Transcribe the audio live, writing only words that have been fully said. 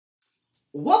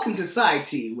Welcome to Side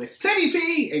T with Teddy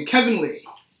P and Kevin Lee.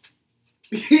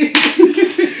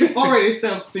 Already, it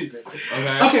sounds stupid.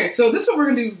 Okay, so this is what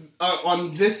we're going to do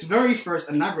on this very first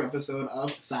inaugural episode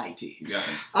of Side T. Yes.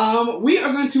 We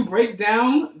are going to break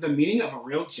down the meaning of a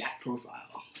real Jack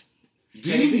profile.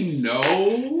 Do you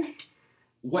know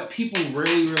what people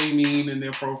really mean in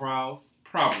their profiles?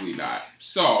 Probably not.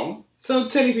 So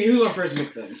Teddy P, who's our first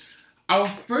victim? Our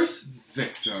first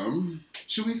victim,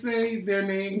 should we say their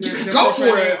name? Go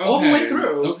for it, all the way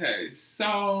through. Okay,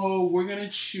 so we're going to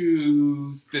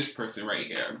choose this person right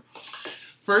here.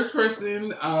 First person,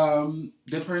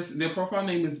 their profile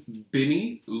name is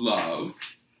Benny Love.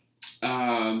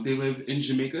 They live in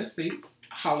Jamaica Estates,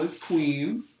 Hollis,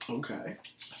 Queens. Okay.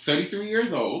 33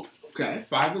 years old. Okay.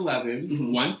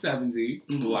 5'11", 170,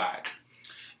 black.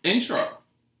 Intro.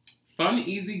 Fun,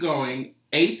 easygoing,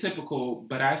 atypical,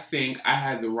 but I think I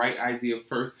had the right idea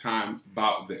first time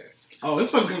about this. Oh,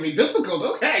 this one's going to be difficult.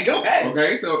 Okay, go ahead.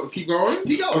 Okay, so keep going?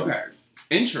 Keep going. Okay.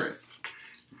 Interest.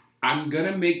 I'm going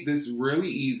to make this really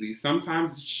easy.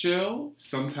 Sometimes it's chill.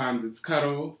 Sometimes it's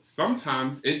cuddle.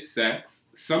 Sometimes it's sex.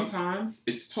 Sometimes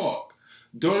it's talk.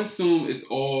 Don't assume it's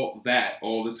all that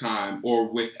all the time or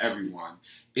with everyone.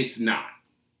 It's not.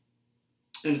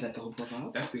 And is that the whole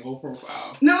profile? That's the whole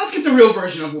profile. Now let's get the real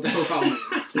version of what the profile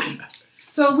means.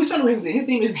 So we started with his name. His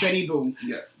name is Benny Boom.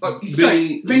 Yeah.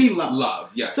 Benny Love. Love,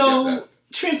 yes. So yes.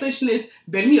 translation is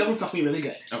Benny Love and fuck me really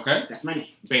good. Okay. That's my name.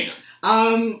 Bam.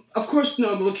 Of course, the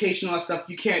location, all that stuff,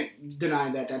 you can't deny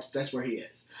that. That's where he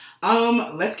is.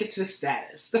 Let's get to the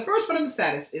status. The first part of the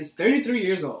status is 33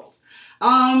 years old.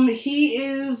 He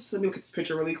is, let me look at this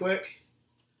picture really quick.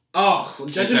 Oh,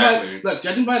 judging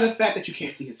by the fact that you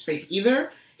can't see his face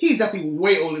either, he's definitely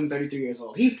way older than 33 years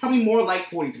old. He's probably more like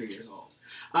 43 years old.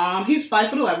 He's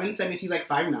 5'11", so that means he's like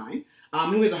 5'9".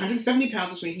 He weighs 170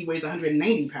 pounds, which means he weighs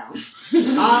 190 pounds.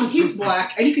 He's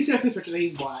black, and you can see that from the picture that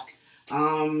he's black.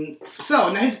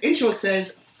 So now his intro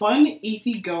says fun,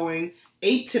 easygoing,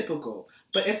 atypical.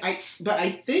 But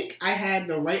I think I had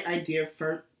the right idea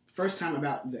first time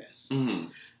about this. Mm-hmm.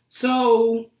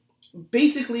 So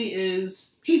basically,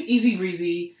 he's easy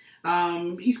breezy,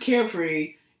 he's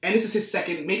carefree, and this is his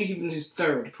second, maybe even his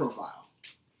third profile.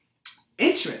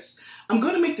 Interest. I'm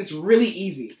going to make this really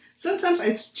easy. Sometimes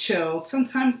it's chill,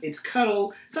 sometimes it's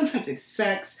cuddle, sometimes it's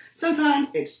sex, sometimes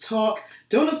it's talk.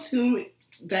 Don't assume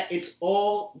that it's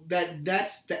all that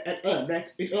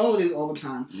it all it is all the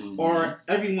time, or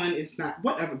everyone is not.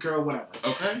 Whatever, girl, whatever.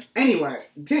 Okay. Anyway,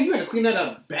 damn, you had to clean that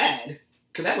up bad.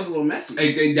 Because that was a little messy.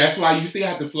 Hey, that's why you see I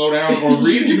have to slow down on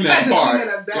reading that part.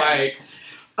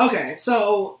 Okay,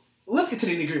 so let's get to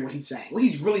the nitty-gritty of what he's saying. What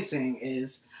he's really saying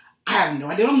is, I have no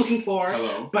idea what I'm looking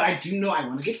for, but I do know I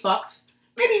want to get fucked.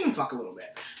 Maybe even fuck a little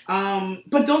bit.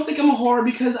 But don't think I'm a whore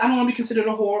because I don't want to be considered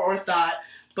a whore or a thought,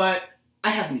 but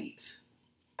I have needs.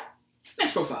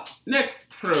 Next profile. Next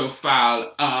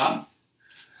profile up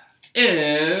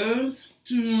is...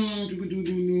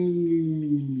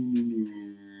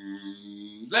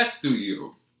 Let's do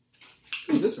you.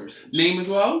 Who's this person? Name as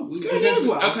well? Name as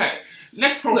well. Okay.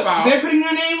 Next profile. Look, they're putting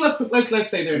their name. Let's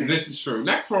say their name. This is true.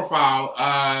 Next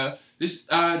profile. This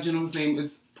gentleman's name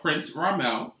is Prince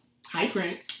Ramel. Hi,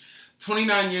 Prince.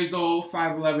 29 years old,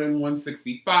 5'11",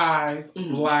 165,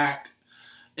 black.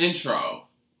 Intro.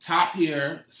 Top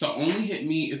here. So only hit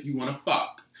me if you want to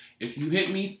fuck. If you hit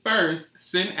me first,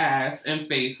 send ass and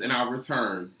face and I'll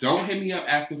return. Don't hit me up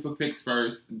asking for pics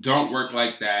first. Don't work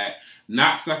like that.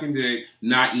 Not sucking dick,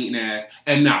 not eating ass,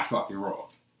 and not fucking raw.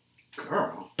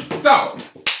 Girl. So,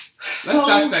 let's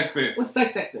dissect this. Let's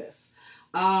dissect this.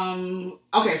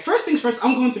 Okay, first things first,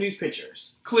 I'm going through these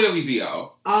pictures. Clearly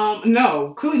Dio.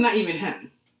 No, clearly not even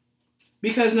him.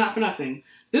 Because not for nothing.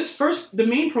 The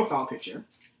main profile picture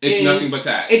is nothing but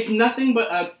tats. It's nothing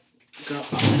but a... Girl,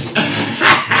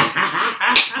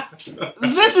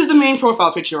 this is the main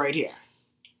profile picture right here.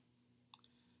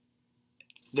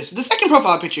 This is the second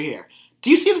profile picture here. Do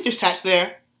you see that there's tats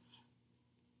there?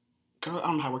 Girl, I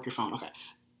don't know how to work your phone. Okay.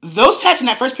 Those tats in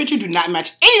that first picture do not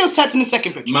match any of those tats in the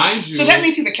second picture. Mind you. So that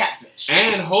means he's a catfish.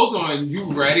 And hold on,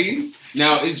 you ready?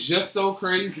 Now, it's just so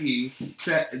crazy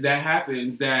that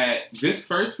happens that this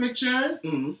first picture,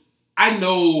 I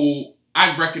know...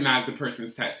 I've recognized the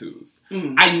person's tattoos.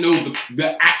 I know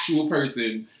the actual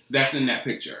person that's in that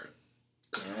picture.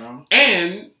 Girl.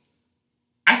 And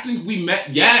I think we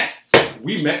met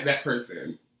that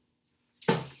person.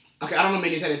 Okay, I don't know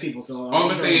many tattooed people, so... All I'm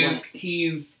going to say is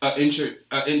he's an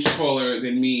inch taller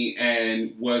than me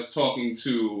and was talking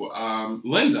to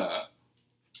Linda.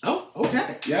 Oh,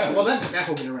 okay. Yeah. Well, that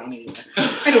whole been around anyway.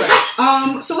 Anyway,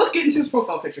 so let's get into his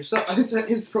profile picture. So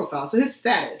his profile. So his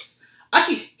status.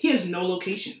 Actually, he has no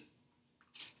location.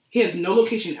 He has no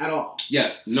location at all.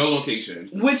 Yes, no location.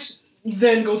 Which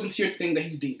then goes into your thing that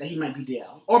he might be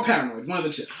DL or paranoid, one of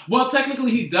the two. Well,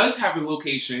 technically, he does have a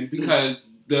location because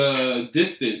the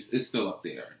distance is still up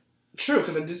there. True,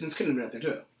 because the distance couldn't have been up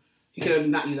there too. He could have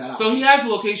not used that option. So he has a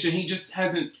location. He just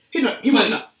hasn't. He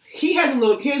has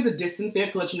the distance there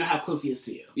to let you know how close he is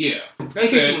to you. Yeah, that's in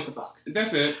case he wants to fuck.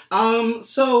 That's it.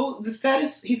 So the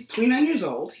status: he's 29 years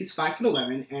old. He's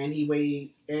 5'11", and he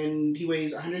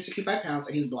weighs 165 pounds,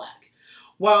 and he's black.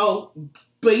 Well,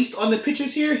 based on the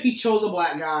pictures here, he chose a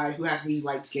black guy who has to be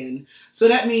light skinned. So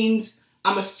that means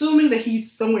I'm assuming that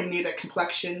he's somewhere near that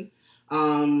complexion.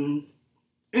 And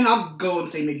I'll go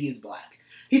and say maybe he's black.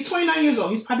 He's 29 years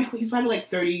old. He's probably like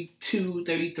 32,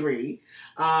 33.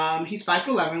 He's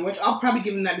 5'11", which I'll probably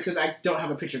give him that because I don't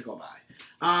have a picture to go by.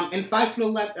 And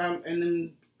 5'11", and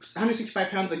then 165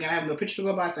 pounds. Again, I have no picture to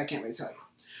go by, so I can't really tell you.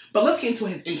 But let's get into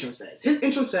what his intro says. His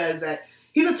intro says that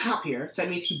he's a top here, so that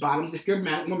means he bottoms if you're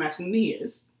more masculine than he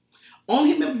is.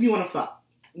 Only hit him up if you want to fuck,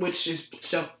 which is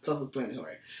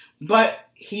self-explanatory. But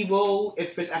he will,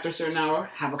 if it's after a certain hour,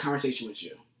 have a conversation with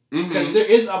you. Because there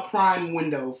is a prime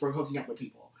window for hooking up with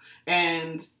people.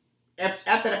 And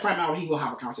after that prime hour, he will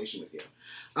have a conversation with you.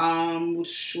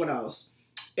 What else?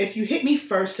 If you hit me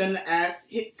first, send a ass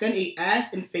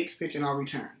and fake picture and I'll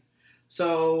return.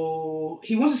 So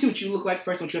he wants to see what you look like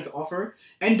first, what you have to offer.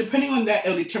 And depending on that,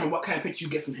 it'll determine what kind of picture you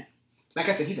get from him. Like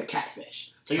I said, he's a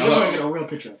catfish. So you're never going to get a real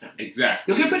picture of him.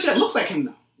 Exactly. You'll get a picture that looks like him,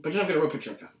 though. But you're not going to get a real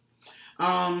picture of him.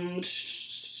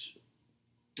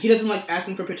 He doesn't like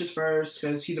asking for pictures first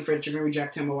because he's afraid that you're going to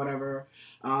reject him or whatever.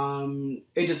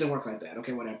 It doesn't work like that.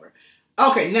 Okay, whatever.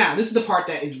 Okay, now, this is the part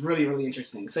that is really, really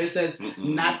interesting. So it says,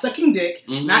 not sucking dick,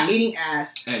 not eating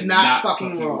ass, and not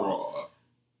fucking raw.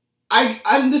 I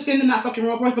understand the not fucking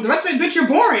raw part, but the rest of it, bitch, you're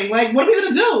boring. Like, what are we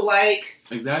going to do? Like...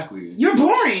 Exactly. You're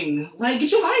boring. Like,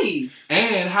 get your life.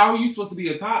 And how are you supposed to be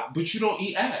a top, but you don't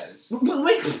eat ass?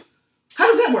 Like... How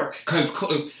does that work? Because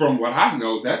from what I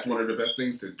know, that's one of the best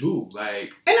things to do.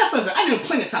 Like, and that's what I know.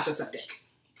 Plenty of tops that suck dick.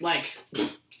 Like,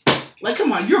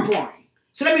 come on, you're boring.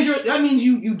 So that means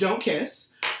you don't kiss.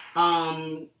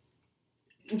 So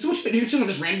what you're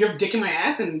just ram your dick in my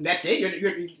ass and that's it.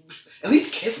 You're at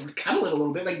least cuddle it a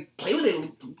little bit. Like, play with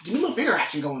it. Give me a little finger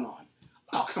action going on.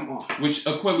 Oh, come on. Which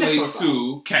equates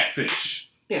to catfish.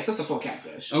 Yes, that's the full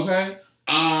catfish. Okay.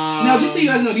 Now, just so you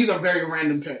guys know, these are very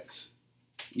random pics.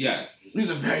 Yes.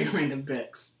 These are very random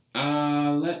pics.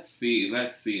 Let's see.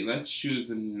 Let's choose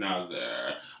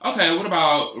another. Okay, what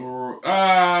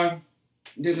about,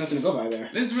 There's nothing to go by there.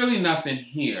 There's really nothing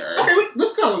here. Okay,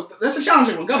 let's go. That's a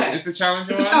challenging one. Go ahead. It's a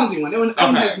challenging one? It's a challenging one. That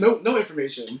one has no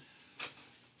information.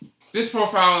 This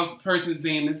profile's person's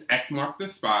name is X Mark the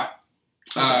Spot.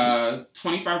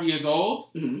 25 years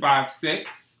old, 5'6",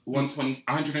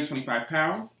 125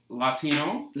 pounds,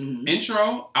 Latino.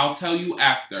 Intro, I'll tell you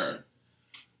after.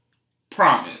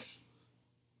 Promise.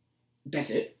 That's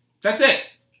it? That's it.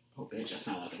 Oh, bitch, that's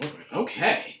not allowed to work with.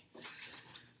 Okay.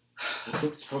 Let's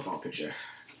look at this profile picture.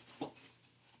 And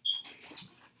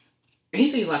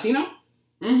he thinks he's Latino?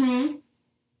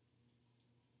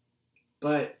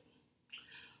 But,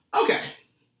 okay.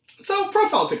 So,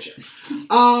 profile picture.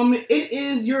 It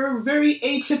is your very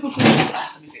atypical,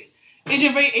 let me see. It's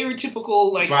your very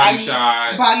atypical, like,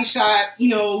 body shot, you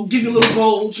know, give you a little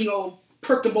bulge, you know,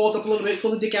 perk the balls up a little bit,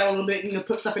 pull the dick out a little bit, you know,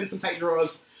 put stuff in some tight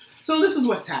drawers. So this is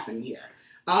what's happening here.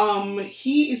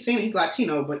 He is saying he's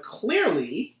Latino, but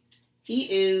clearly he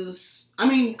is, I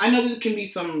mean, I know there can be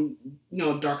some, you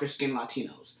know, darker skinned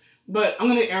Latinos, but I'm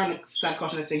going to err on the side of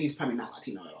caution and say he's probably not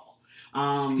Latino at all.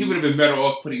 He would have been better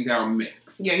off putting down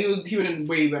mix. Yeah, he would have been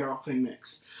way better off putting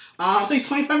mix. So he's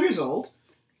 25 years old.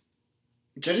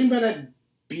 Judging by that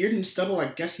beard and stubble, I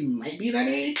guess he might be that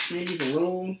age. Maybe he's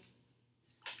older.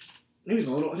 No, he's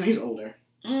older. He's older.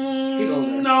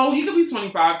 No, he could be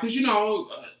 25 because, you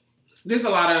know, there's a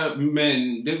lot of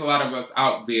men, there's a lot of us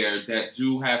out there that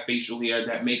do have facial hair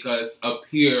that make us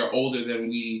appear older than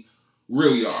we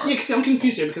really are. Yeah, because I'm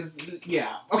confused here because,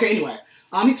 yeah. Okay, anyway.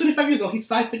 He's 25 years old. He's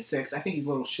 5'6". I think he's a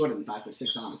little shorter than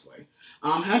 5'6", honestly.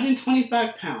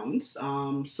 125 pounds,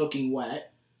 soaking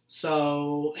wet.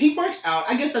 So, he works out.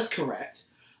 I guess that's correct.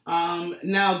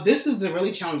 Now, this is the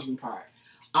really challenging part.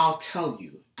 I'll tell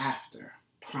you after.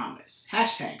 Promise.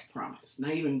 Hashtag promise.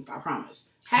 Not even I promise.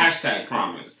 Hashtag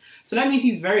promise. So that means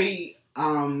he's very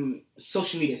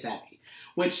social media savvy,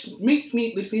 which leads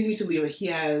me to believe that he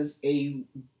has a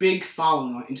big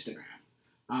following on Instagram.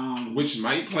 Which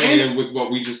might play in with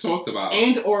what we just talked about.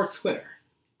 And or Twitter.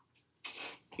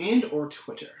 But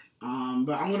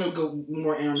I'm going to go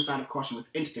more on the side of caution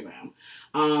with Instagram.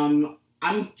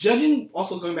 I'm judging,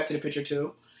 also going back to the picture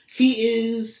too, He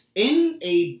is in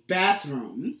a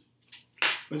bathroom.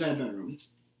 Was that a bedroom?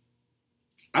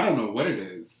 I don't know what it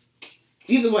is.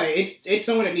 Either way, it's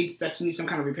someone that needs some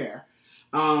kind of repair.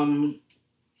 And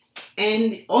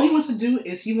all he wants to do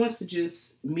is he wants to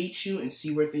just meet you and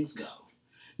see where things go.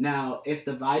 Now, if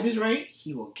the vibe is right,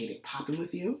 he will get it popping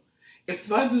with you. If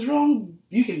the vibe is wrong,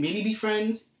 you can maybe be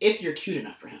friends if you're cute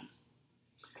enough for him.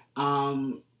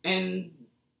 And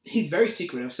he's very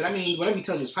secretive, so that means whatever he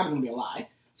tells you is probably going to be a lie.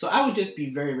 So I would just be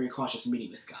very, very cautious in meeting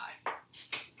this guy.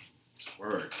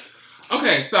 Word.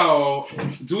 Okay, so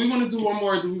do we want to do one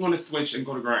more or do we want to switch and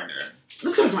go to Grindr?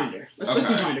 Let's go to Grindr. Let's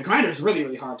do Grindr. Grindr is really,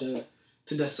 really hard to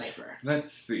decipher.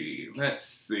 Let's see. Oh,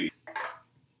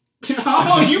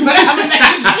 you better have a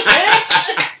message,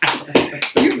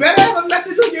 bitch! You better have a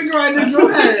message on your Grindr. Go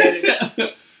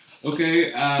ahead.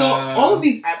 Okay. So all of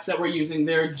these apps that we're using,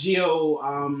 they're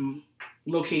geo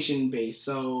location based.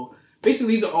 So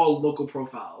basically, these are all local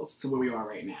profiles to where we are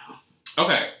right now.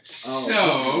 Okay.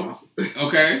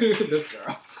 Okay. This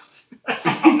girl.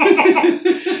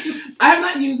 I have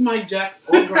not used my Jack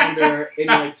or Grindr in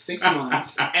like 6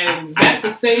 months, and that's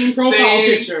the same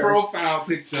profile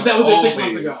picture. That was there 6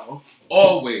 months ago.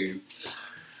 Always.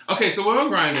 Okay, so we're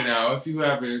on Grindr now. If you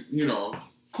haven't,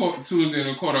 tuned in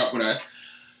and caught up with us,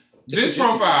 this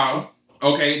profile.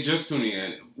 Okay, just tuning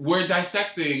in. We're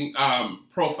dissecting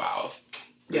profiles.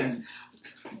 Yes.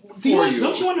 Don't you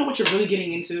want to know what you're really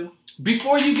getting into?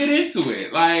 Before you get into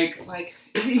it, like,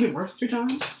 is it even worth your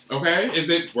time? Okay,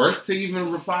 is it worth to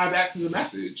even reply back to the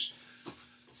message?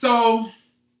 So,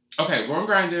 okay, we're on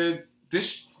Grindr.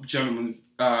 This gentleman's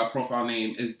profile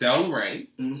name is Del Rey.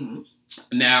 Mm-hmm.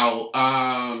 Now,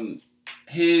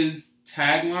 his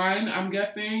tagline, I'm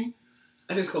guessing.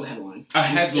 I think it's called a headline. A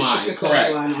headline, it's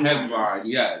correct. Headline,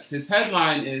 Yes. His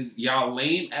headline is, y'all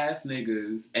lame ass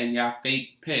niggas and y'all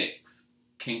fake pics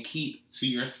can keep to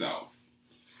yourself.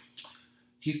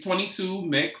 He's 22,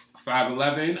 mixed,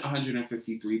 5'11",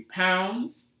 153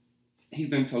 pounds.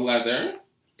 He's into leather.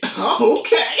 Oh,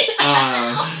 okay.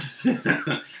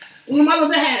 Where my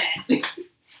leather hat at?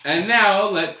 And now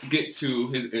let's get to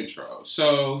his intro.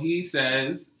 So he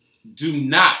says, do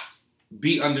not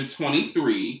be under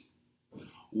 23.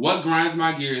 What grinds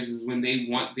my gears is when they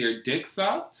want their dick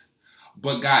sucked,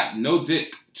 but got no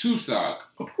dick to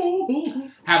suck.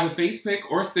 Have a face pic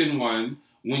or send one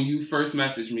when you first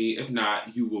message me. If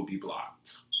not, you will be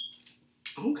blocked.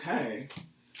 Okay.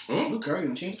 Oh, girl, you're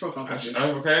going to change profile pictures.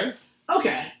 Okay.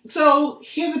 Okay, so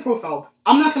here's a profile.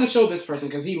 I'm not going to show this person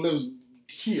because he lives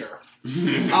here.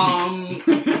 And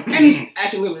he's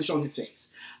actually literally showing his face.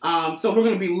 So we're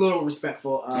going to be a little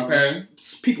respectful of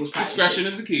people's privacy. Discretion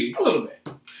is the key. A little bit.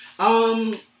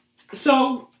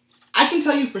 So I can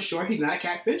tell you for sure he's not a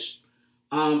catfish.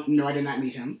 No, I did not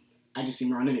meet him. I just seen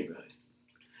him around the neighborhood.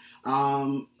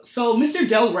 So Mr.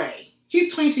 Del Rey,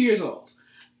 he's 22 years old.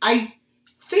 I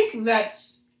think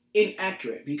that's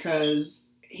inaccurate because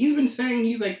he's been saying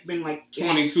he's been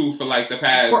 22 for the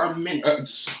past... For a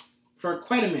minute. For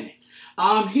quite a minute.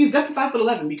 He's definitely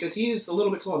 5'11" because he is a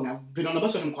little bit taller now. I've been on the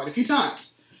bus with him quite a few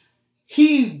times.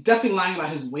 He's definitely lying about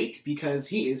his weight because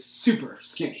he is super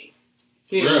skinny.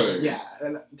 Really? Yeah.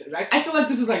 I feel like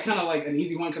this is kind of an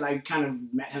easy one because I kind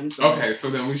of met him. So okay, so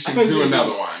then we should do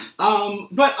another one.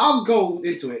 But I'll go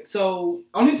into it. So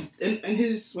on his in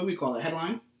his what do we call it,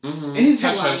 headline? Mm-hmm. In his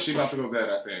headline, she about to go dead,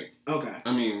 I think. Okay.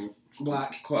 I mean,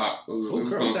 black clock. Oh,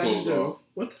 girl, what did I just do?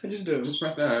 What did I just do? Just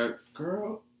press that.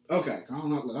 Girl. Okay, I don't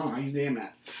know. I use the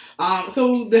map.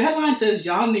 So the headline says,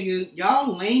 y'all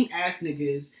lame ass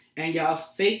niggas, and y'all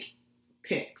fake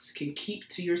pics can keep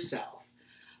to yourself.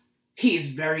 He is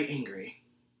very angry.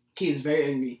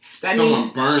 Someone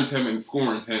burns him and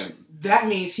scorns him. That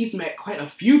means he's met quite a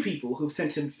few people who've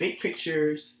sent him fake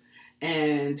pictures,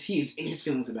 and he is in his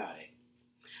feelings about it.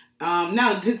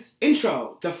 Now, this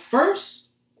intro, the first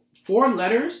 4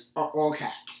 letters are all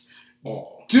caps.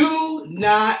 Oh. Do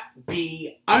not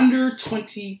be under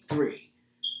 23.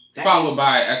 Followed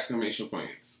by exclamation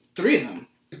points. 3 of them.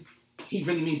 He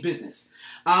really means business.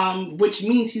 Which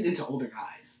means he's into older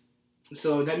guys.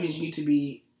 So that means you need to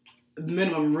be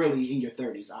minimum really in your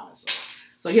 30s, honestly.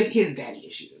 So he has daddy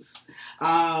issues.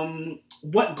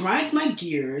 What grinds my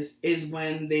gears is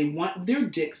when they want their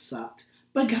dick sucked,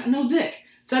 but got no dick.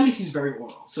 So that means he's very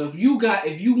oral. So if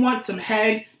you want some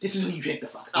head, this is who you hit the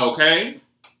fuck up. Okay.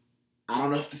 I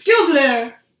don't know if the skills are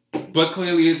there. But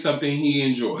clearly it's something he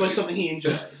enjoys.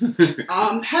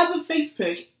 Have a face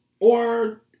pic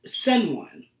or send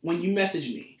one when you message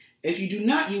me. If you do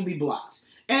not, you'll be blocked.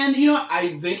 And,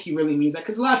 I think he really means that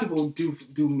because a lot of people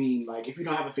do mean, if you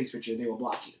don't have a face picture, they will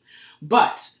block you.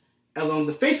 But As long as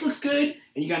the face looks good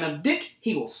and you got enough dick,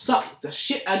 he will suck the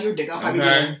shit out of your dick. That'll probably be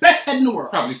the best head in the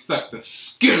world. Probably suck the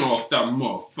skin off that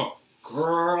motherfucker.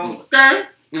 Girl. Okay.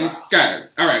 Okay.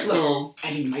 All right. Look, so.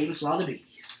 And he might even swallow the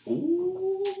babies.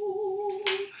 Ooh.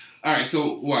 All right.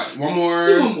 So what? One more.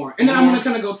 Do one more, and then I'm gonna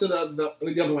kind of go to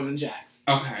the other one in Jax.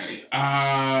 Okay. The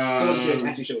one that you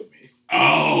actually showed me.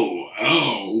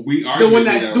 We are the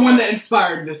one that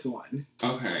inspired this one.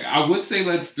 Okay, I would say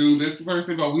let's do this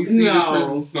person, but we see this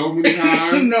person so many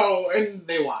times. No, and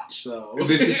they watch. So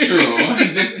this is true.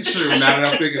 This is true. Now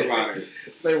that I'm thinking about it,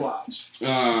 they watch.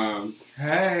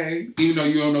 Hey, even though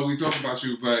you don't know we talk about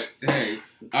you, but hey.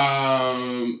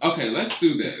 Okay, let's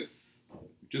do this.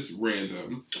 Just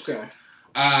random. Okay.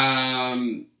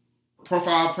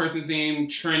 Profile person's name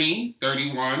Trini,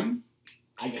 31.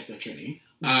 I guess they're Trini.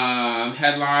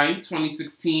 Headline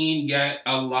 2016, yet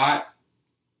a lot.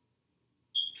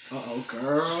 Uh-oh,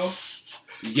 girl.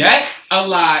 Yet a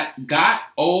lot. Got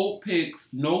old pics,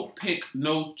 no pic,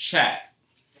 no chat.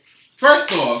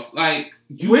 First off, like,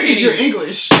 where is your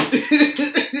English?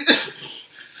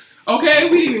 Okay,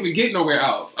 we didn't even get nowhere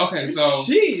else. Okay, so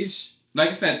sheesh. Like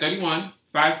I said, 31,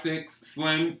 5'6",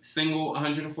 slim, single,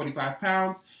 145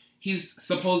 pounds. He's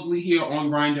supposedly here on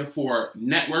Grindr for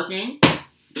networking.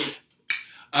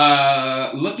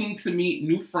 Looking to meet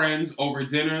new friends over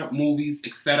dinner, movies,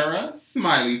 etc.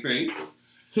 Smiley face.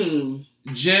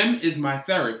 Gym is my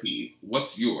therapy.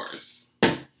 What's yours?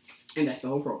 And that's the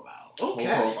whole profile. Okay.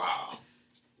 Whole profile.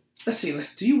 Let's see.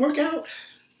 Do you work out?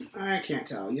 I can't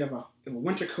tell. You have a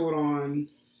winter coat on,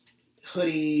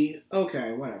 hoodie.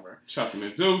 Okay, whatever. Chucking the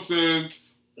deuces.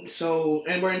 So,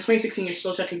 and we're in 2016. You're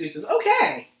still checking deuces.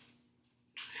 Okay.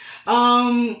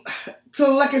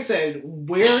 So like I said,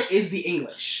 where is the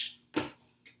English?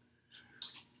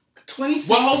 2016.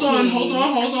 Well,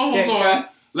 hold on.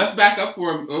 Let's back up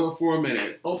for a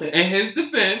minute. Okay. In his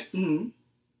defense,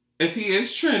 if he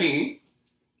is Trini,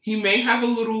 he may have a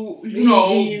little,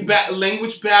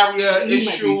 language barrier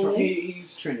issue.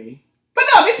 He's Trini. But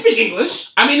no, they speak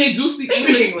English. I mean, they do speak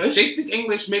English. They speak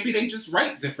English. Maybe they just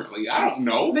write differently. I don't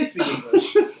know. They speak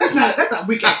English. That's a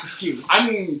weak ass excuse. I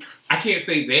mean, I can't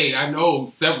say they. I know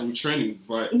several Trinis,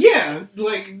 but yeah,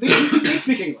 like they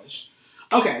speak English.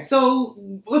 Okay, so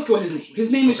let's go with his name. His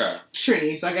name is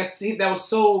Trini. So I guess that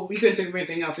was we couldn't think of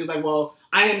anything else. He was like, "Well,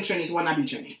 I am Trini, so why not be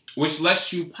Trini?" Which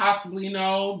lets you possibly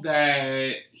know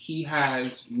that he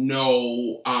has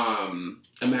no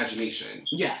imagination.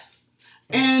 Yes.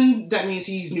 And that means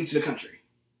he's new to the country.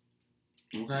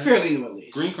 Okay. Fairly new, at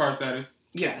least. Green card status.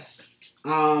 Yes.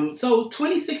 So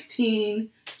 2016,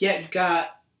 yet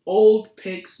got old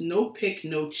pics, no pic,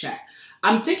 no chat.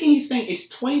 I'm thinking he's saying it's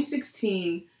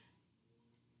 2016,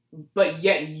 but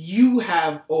yet you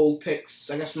have old pics,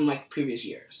 I guess, from like previous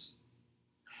years.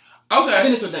 Okay. I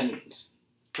think that's what that means.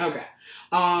 Okay.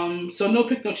 So no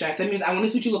pic, no chat. That means I want to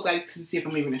see what you look like to see if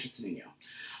I'm even interested in you.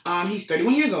 He's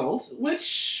 31 years old,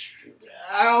 which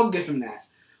I'll give him that.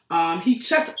 He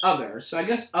checked other, so I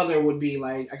guess other would be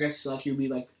like, he would be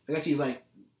like, I guess he's like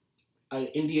an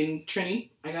Indian Trini,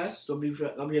 I guess. That'll be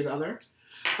his other.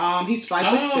 He's 5'6".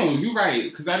 Oh, you're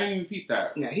right, because I didn't even peep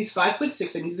that. Yeah, he's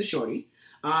 5'6", and he's the shorty.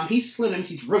 He's slim, and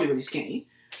he's really, really skinny.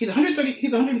 He's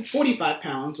 145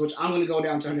 pounds, which I'm going to go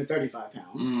down to 135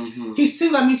 pounds. Mm-hmm. He's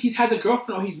single, that means he has a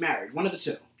girlfriend or he's married, one of the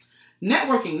two.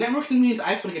 Networking means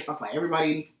I just want to get fucked by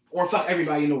everybody, or fuck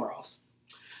everybody in the world.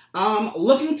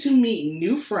 Looking to meet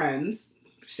new friends,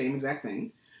 same exact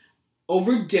thing,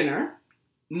 over dinner,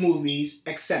 movies,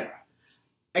 etc.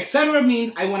 Etc.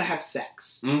 means I want to have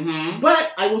sex. Mm-hmm.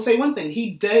 But I will say one thing.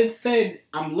 He said,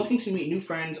 I'm looking to meet new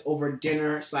friends over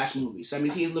dinner/movies. So that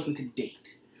means he is looking to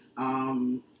date.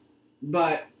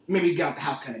 But maybe get out the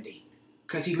house kind of date.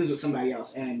 Because he lives with somebody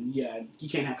else and yeah, you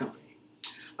can't have company.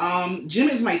 Gym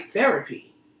is my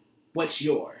therapy. What's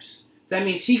yours? That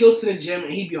means he goes to the gym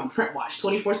and he'd be on print watch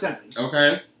 24/7.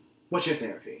 Okay. What's your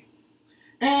therapy?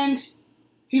 And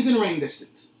he's in running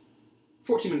distance.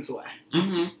 14 minutes away.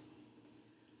 Mm-hmm.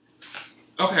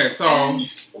 Okay, so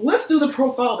and let's do the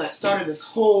profile that started this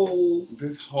whole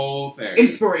thing.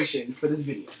 Inspiration for this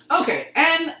video. Okay,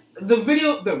 and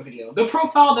the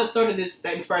profile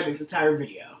that inspired this entire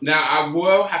video. Now I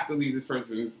will have to leave this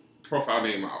person's profile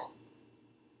name out.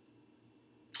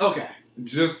 Okay.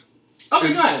 Just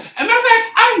okay, go ahead. And matter of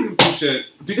fact, I don't give two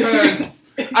shits because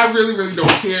I really, really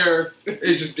don't care.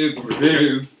 It just is what it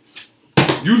is.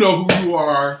 You know who you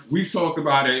are. We've talked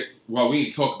about it. Well, we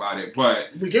ain't talked about it,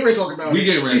 but we get ready to talk about it. We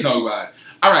get ready to talk about it.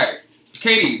 All right,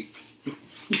 Katie.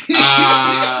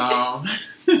 How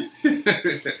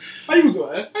you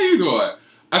doing? How you doing?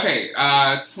 Okay,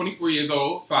 24 years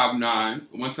old, 5'9",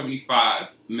 175,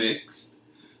 mixed.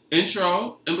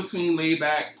 Intro, in between laid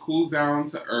back, cool down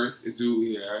to earth do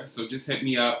here. So just hit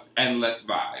me up and let's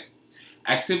vibe.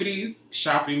 Activities,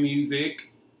 shopping,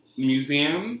 music,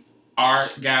 museums,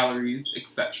 art, galleries,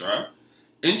 etc.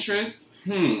 Interests,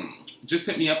 just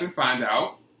hit me up and find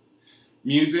out.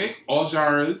 Music, all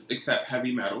genres except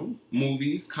heavy metal.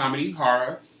 Movies, comedy,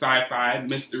 horror, sci-fi,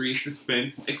 mystery,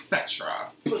 suspense,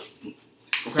 etc.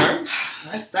 Okay?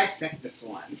 Let's dissect this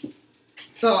one.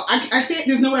 So, I can't,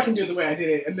 there's no way I can do it the way I did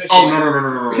it initially. Oh,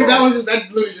 no. Because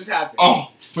that literally just happened.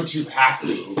 Oh, but you have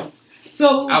to.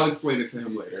 So, I'll explain it to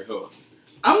him later. He'll understand.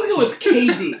 I'm going to go with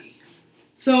KD.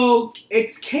 So,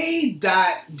 it's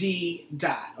K.D.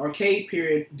 or K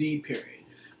period D period.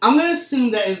 I'm going to assume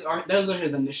those are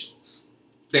his initials.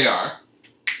 They are.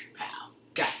 Pow.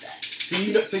 Got that.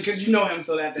 So because you know him,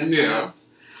 so that yeah. Helps.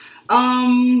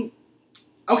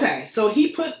 Okay, so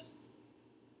he put,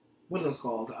 what are those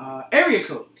called? Area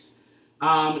codes.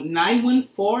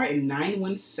 914 and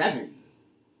 917.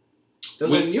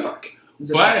 Those are in New York.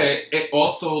 But it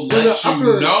also lets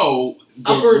you know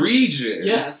the region.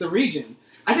 Yeah, it's the region.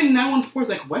 I think 914 is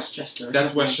like Westchester.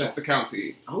 That's Westchester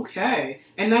County. Okay.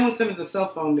 And 917 is a cell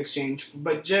phone exchange,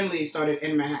 but generally started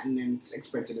in Manhattan and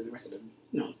spread to the rest of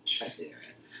the, tri-state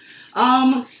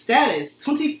area. Status,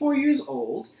 24 years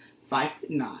old, 5'9",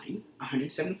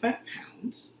 175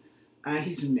 pounds, and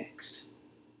he's mixed.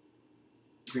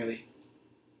 Really?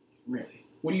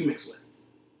 What do you mix with?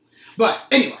 But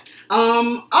anyway,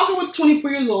 I'll go with 24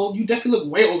 years old. You definitely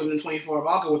look way older than 24, but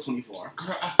I'll go with 24.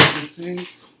 Girl, I said the same.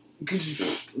 Because you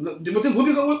look, with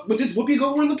this Whoopi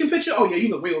Goldberg looking picture, oh yeah, you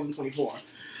look way older than 24.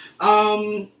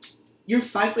 You're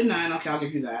 5'9". Okay, I'll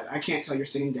give you that. I can't tell you're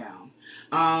sitting down.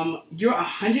 You're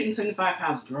 175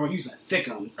 pounds, girl. You's a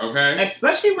thickums. Okay.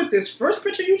 Especially with this first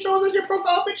picture you chose as your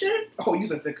profile picture. Oh,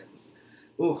 you's a thickums.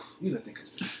 Ooh, you's a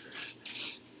thickums.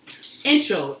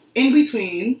 Intro, in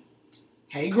between.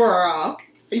 Hey girl, how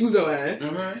you doing?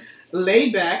 Okay.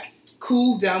 Laid back,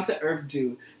 cool, down to earth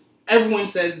dude. Everyone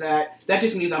says that. That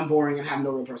just means I'm boring and have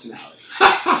no real personality.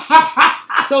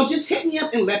 So just hit me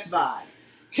up and let's vibe.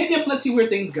 Hit me up and let's see where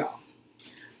things go.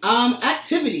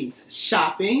 Activities.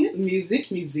 Shopping, music,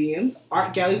 museums,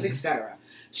 art galleries, etc.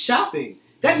 Shopping.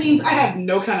 That means I have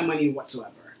no kind of money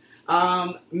whatsoever.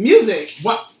 Music.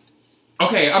 What?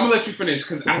 Okay, I'm going to let you finish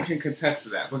because I can contest to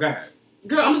that. But go ahead.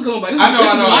 Girl, I'm just going by this. I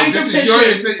know. This is your...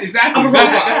 Exactly.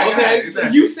 Okay, so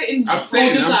you sitting... I'm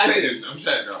saying.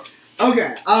 No.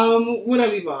 Okay, what did I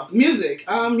leave off? Music.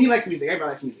 He likes music.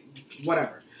 Everybody likes music.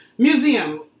 Whatever.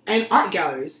 Museum and art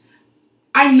galleries.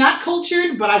 I'm not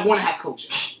cultured, but I want to have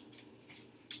culture.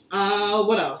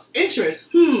 What else? Interest.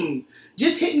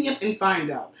 Just hit me up and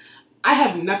find out. I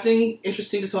have nothing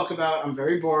interesting to talk about. I'm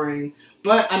very boring,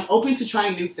 but I'm open to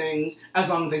trying new things as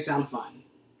long as they sound fun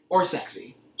or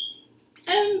sexy.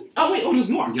 And, there's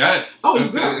more. Yes.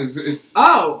 It's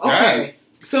okay. Yes.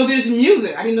 So there's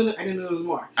music. I didn't know there was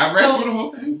more. I read through the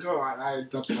whole thing. Girl, I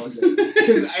don't know what it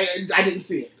because I didn't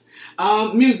see it.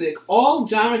 Music, all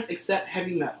genres except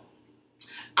heavy metal.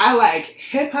 I like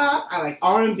hip hop. I like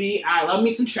R&B. I love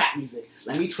me some trap music.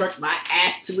 Let me twerk my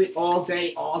ass to it all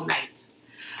day, all night.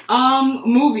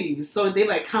 Movies. So they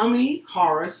like comedy,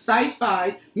 horror,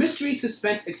 sci-fi, mystery,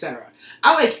 suspense, etc.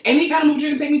 I like any kind of movie you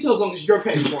can take me to as long as you're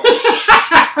paying for it.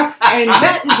 And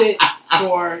that is it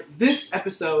for this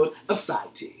episode of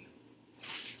Side Tea.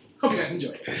 Hope you guys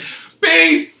enjoyed it.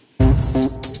 Peace!